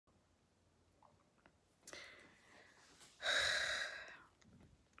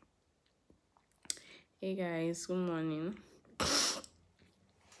Hey guys, good morning.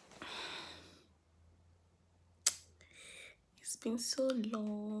 It's been so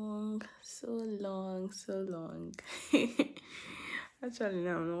long, so long, so long. Actually,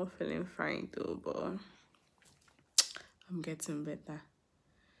 now I'm not feeling fine though, but I'm getting better.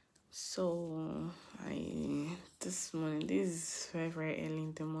 So, this morning, this is very, very early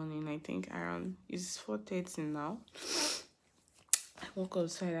in the morning. I think around it's 4:30 now. I woke up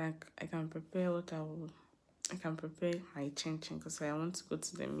so I can prepare I can prepare my chinchin because I want to go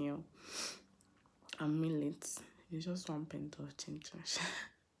to the meal. I'm late. It's just one pint of chinchin.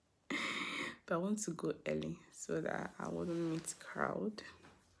 But I want to go early so that I wouldn't meet crowd.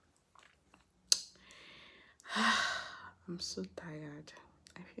 I'm so tired.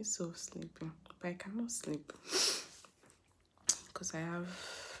 I feel so sleepy, but I cannot sleep because I have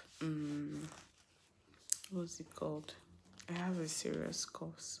what's it called? I have a serious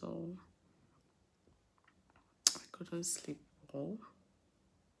cough, so I couldn't sleep well.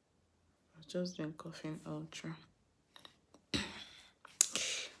 I've just been coughing ultra. I'm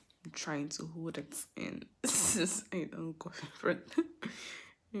trying to hold it in since I don't cough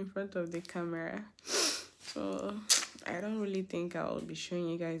in front of the camera. So I don't really think I'll be showing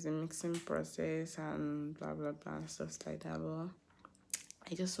you guys the mixing process and blah blah blah and stuff like that, but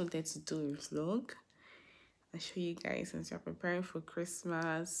I just wanted to do a vlog and show you guys since you're preparing for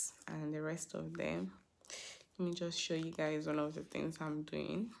Christmas and the rest of them. Let me just show you guys one of the things I'm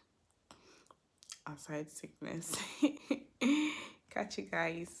doing aside sickness. Catch you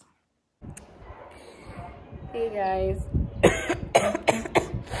guys. Hey guys.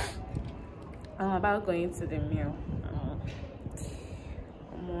 I'm about going to the meal.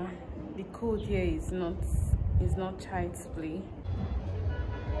 The code here is not child's play.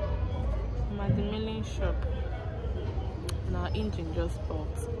 I'm at the milling shop and our engine just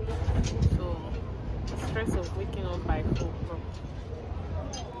stopped. So the stress of waking up by 4 o'clock.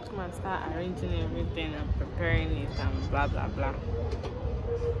 Come and start arranging everything and preparing it and blah blah blah.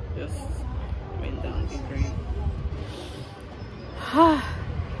 Just went down the drain.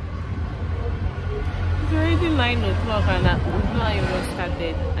 It's already 9 o'clock and we've not even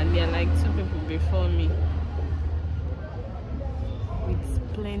started, and there are like 2 people before me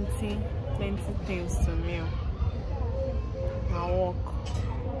with plenty things to meal. My walk.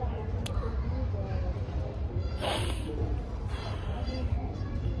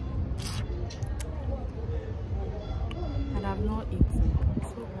 And I've not eaten. I'm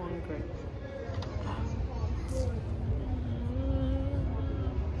so hungry.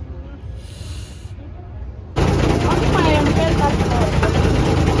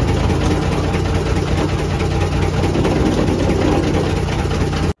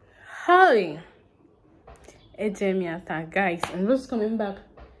 Hi, Ejemiata, guys. I'm just coming back.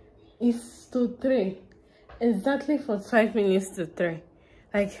 It's to 3, exactly 45 minutes to 3.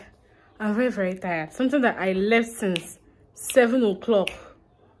 Like, I'm very, very tired. Something that I left since 7 o'clock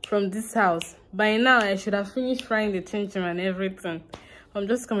from this house. By now, I should have finished frying the chinchin and everything. I'm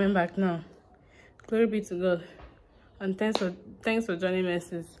just coming back now. Glory be to God. And thanks for joining me.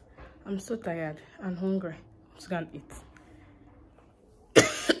 I'm so tired and hungry. I'm just gonna eat.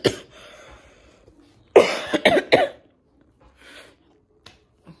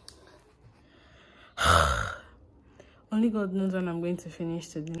 Only God knows when I'm going to finish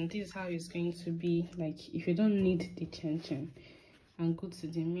today. This is how it's going to be. Like, if you don't need the chinchin and go to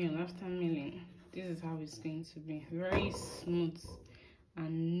the meal after milling, this is how it's going to be. Very smooth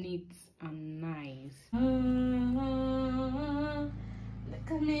and neat and nice.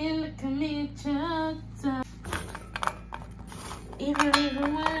 Look at me, cha-cha. If you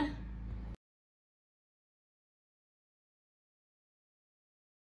even want.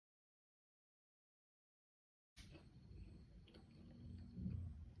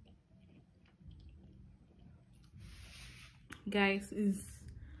 Guys,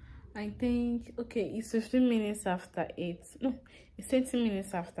 I think, okay, it's 15 minutes after 8. No, it's 20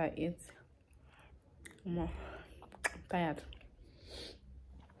 minutes after 8. I'm tired.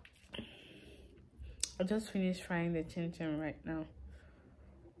 I just finished frying the chinchin right now.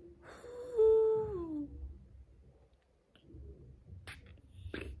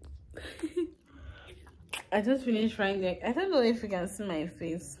 I just finished frying the. I don't know if you can see my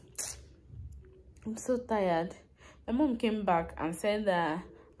face. I'm so tired. My mom came back and said that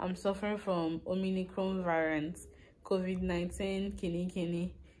I'm suffering from Omicron variant, COVID-19,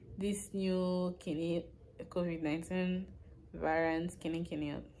 kini. This new COVID-19 variant, kini.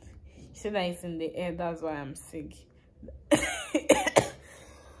 She said that it's in the air, that's why I'm sick.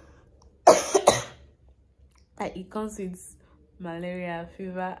 It comes with malaria,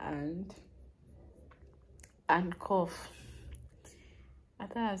 fever, and and cough. I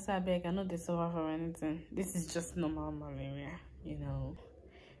thought I said beg, I know they suffer from anything. This is just normal malaria, you know.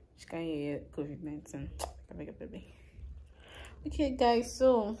 She can't hear COVID-19. Baby. Okay, guys,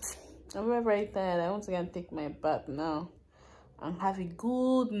 so I'm very tired. I want to go and take my bath now and have a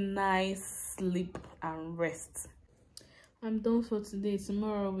good night's sleep and rest. I'm done for today.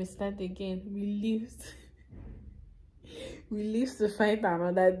 Tomorrow we start again. We live to fight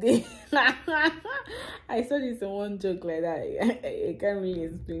another day. I saw this in one joke like that. I can't really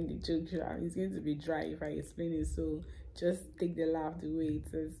explain the joke. It's going to be dry if I explain it, so just take the laugh the way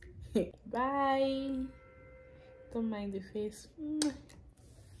it is. Bye. Don't mind the face.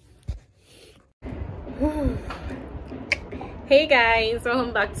 Hey guys,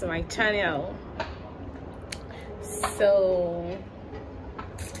 welcome back to my channel. So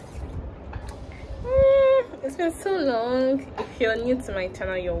it's been so long. If you're new to my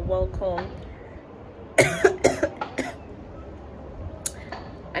channel, you're welcome.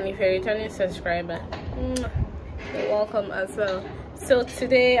 And if you're a returning subscriber, you're welcome as well. So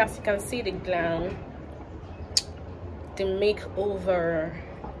today, as you can see, the glam, the makeover,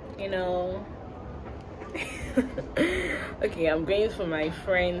 you know. Okay, I'm going for my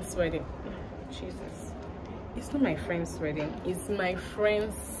friend's wedding. Jesus, it's not my friend's wedding, it's my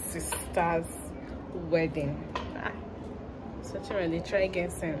friend's sister's wedding. Such a really try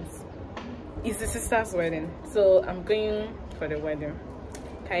get sense. It's the sister's wedding, so I'm going for the wedding.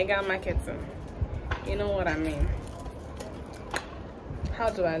 Kaiga marketing, you know what I mean. How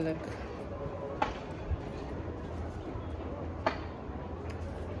do I look?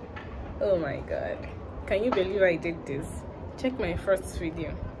 Oh my god, can you believe I did this? Check my first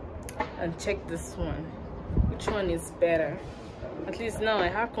video and check this one. Which one is better? At least now I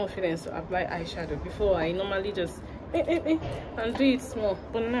have confidence to apply eyeshadow. Before I normally just and do it small,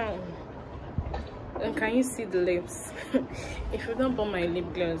 but now, and can you see the lips? If you don't buy my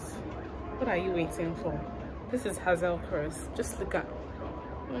lip gloss, what are you waiting for? This is Hazel Cross. Just look at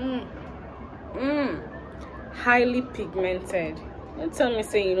highly pigmented. Don't tell me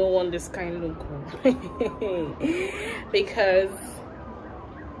say you don't want this kind of look. Because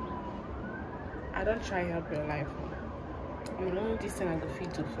I don't try help your life. I mean, only this thing I could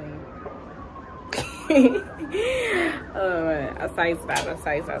feed to for you. Aside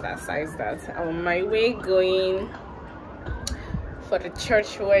that, on my way going for the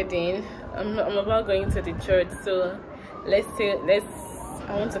church wedding. I'm about going to the church, so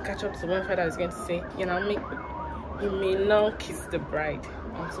I want to catch up to one father I was going to say, you know, you may now kiss the bride.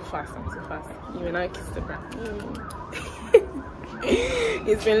 I'm too fast. You may now kiss the bride.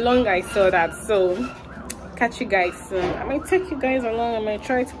 It's been long I saw that, so catch you guys soon. I might take you guys along. I might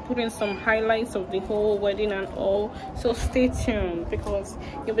try to put in some highlights of the whole wedding and all, so stay tuned because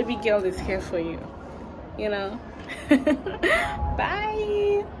your baby girl is here for you, you know.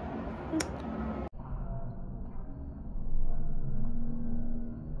 Bye.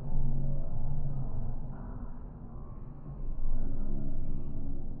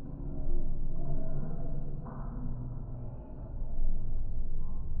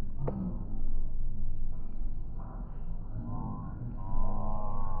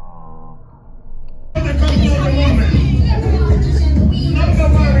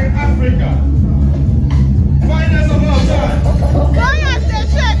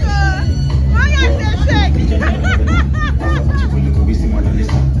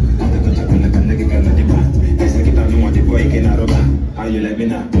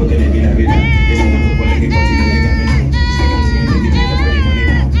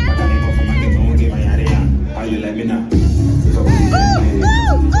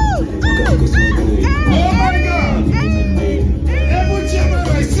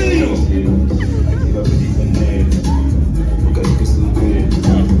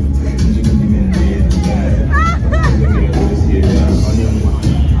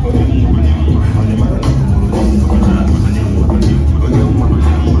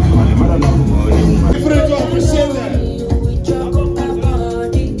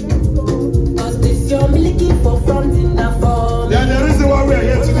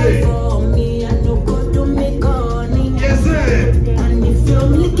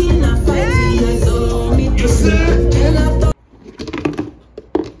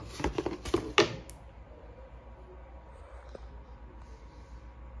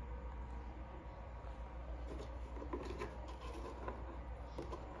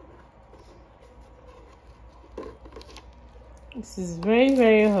 This is very,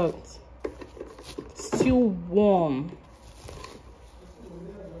 very hot. Still warm.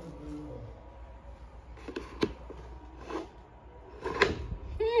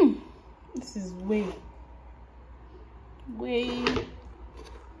 This is way way.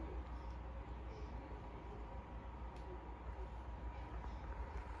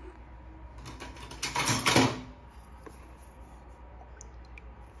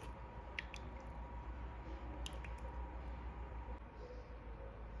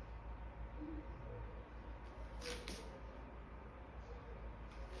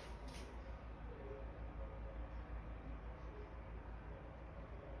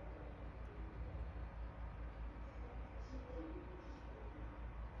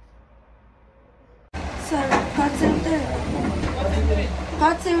 Pattern 3.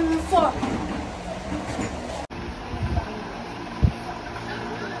 Pattern 4.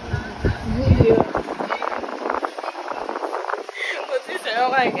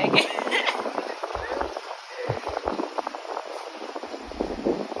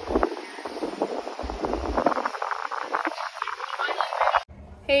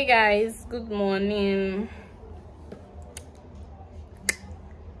 Hey guys, good morning.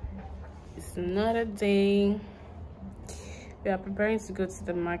 It's another day. We are preparing to go to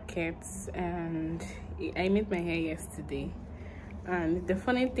the market, and I made my hair yesterday. And the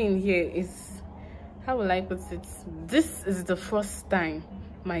funny thing here is, how will I put it, this is the first time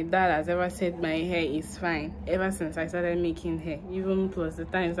my dad has ever said my hair is fine ever since I started making hair, even plus the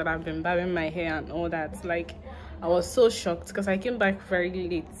times that I've been barbing my hair and all that. Like, I was so shocked because I came back very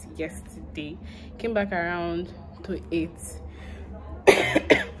late yesterday. Came back around to 8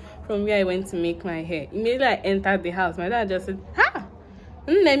 from where I went to make my hair. Immediately I entered the house, my dad just said, "Ha!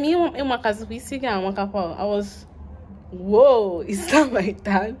 I was, whoa, is that my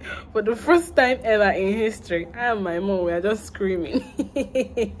dad?" For the first time ever in history, I and my mom, we are just screaming.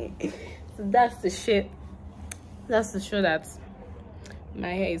 So that's the shit. That's to show that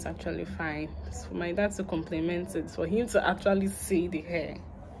my hair is actually fine. It's for my dad to compliment it, for him to actually see the hair.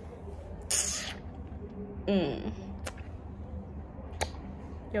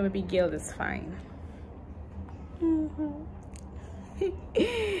 Your baby girl is fine.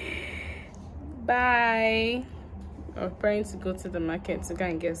 Bye. I'm preparing to go to the market to go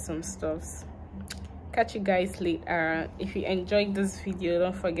and get some stuff. Catch you guys later. If you enjoyed this video,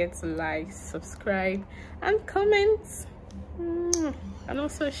 don't forget to like, subscribe, and comment, and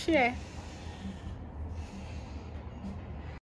also share.